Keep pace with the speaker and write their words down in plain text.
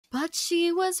But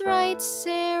she was right,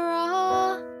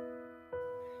 Sarah.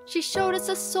 She showed us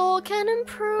a soul can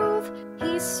improve.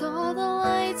 He saw the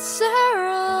light,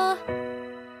 Sarah.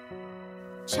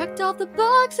 Checked off the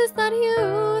boxes that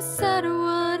you said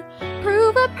would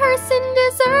prove a person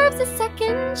deserves a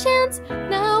second chance.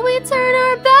 Now we turn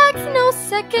our backs, no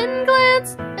second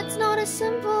glance. It's not as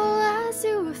simple as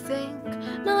you think.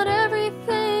 Not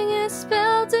everything is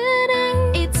spelled in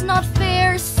ink. It's not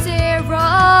fair,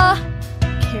 Sarah.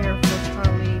 Careful,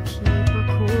 Charlie, keep a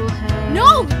cool head.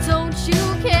 No, don't you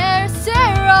care,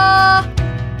 Sarah?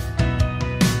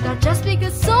 Not just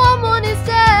because someone is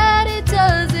dead, it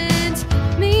doesn't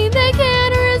mean they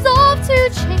can't resolve to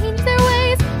change their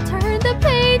ways. Turn the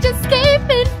page, escape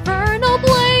infernal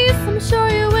blaze. I'm sure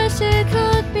you wish it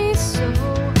could be so,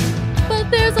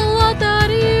 but there's a lot that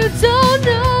you don't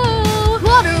know.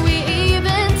 What are we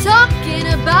even talking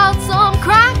about? Some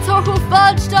cracked or who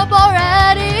fudged up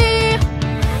already?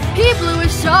 He blew a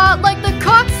shot like the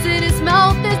cocks in his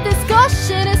mouth. This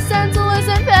discussion is senseless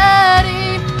and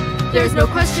petty. There's no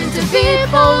question to be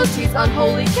posed. He's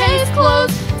unholy, case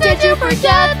closed. Did you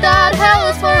forget that hell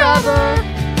is forever?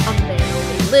 A man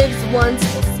only lives once,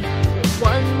 we'll see you in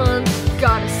 1 month.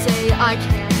 Gotta say, I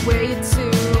can't wait to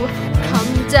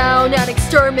come down and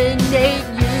exterminate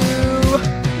you.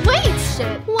 Wait,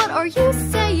 shit, what are you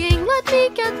saying? Let me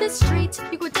get this straight.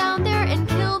 You go down there and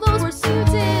kill those horse you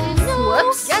didn't know.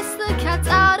 Whoops. Guess the cat's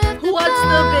out of the What's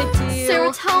bag. the big deal?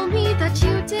 Sarah, tell me that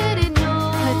you didn't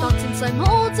know. I thought since I'm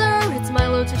older, it's my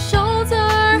load to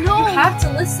shoulder. No. You have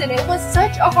to listen, it was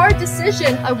such a hard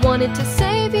decision. I wanted to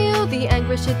save you, the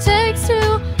anguish it takes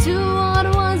to do what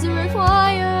was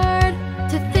required.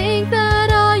 To think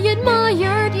that I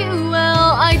admired you,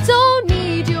 well, I don't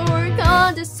need your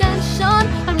condescension.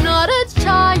 I'm not a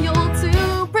child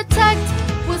to protect.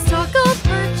 Was talk of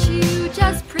virtue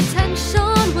just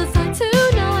pretension? Was I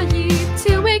too naive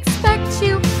to expect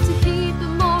you to heed the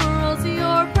morals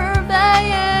you're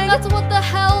purveying? That's what the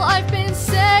hell I've been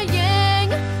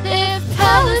saying. If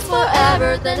hell is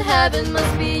forever, then heaven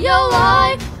must be a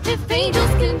lie. If angels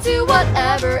can do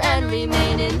whatever and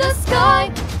remain in the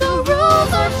sky, the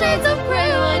rules are shades of gray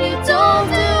when you don't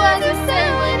do as you say.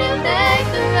 When you make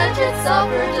the wretched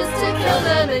suffer just to kill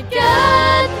them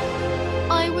again.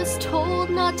 I was told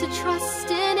not to trust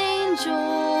in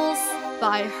angels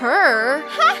by her.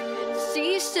 Ha!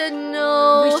 She should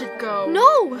know. We should go.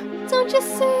 No! Don't you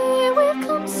see we've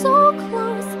come so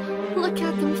close? Look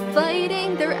at them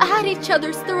fighting, they're at each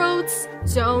other's throats.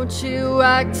 Don't you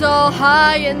act all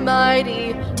high and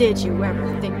mighty. Did you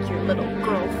ever think your little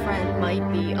girlfriend might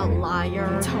be a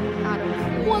liar? Don't,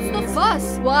 Adam. What's the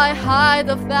fuss? Why hide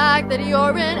the fact that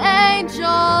you're an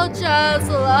angel just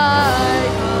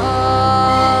like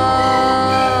us?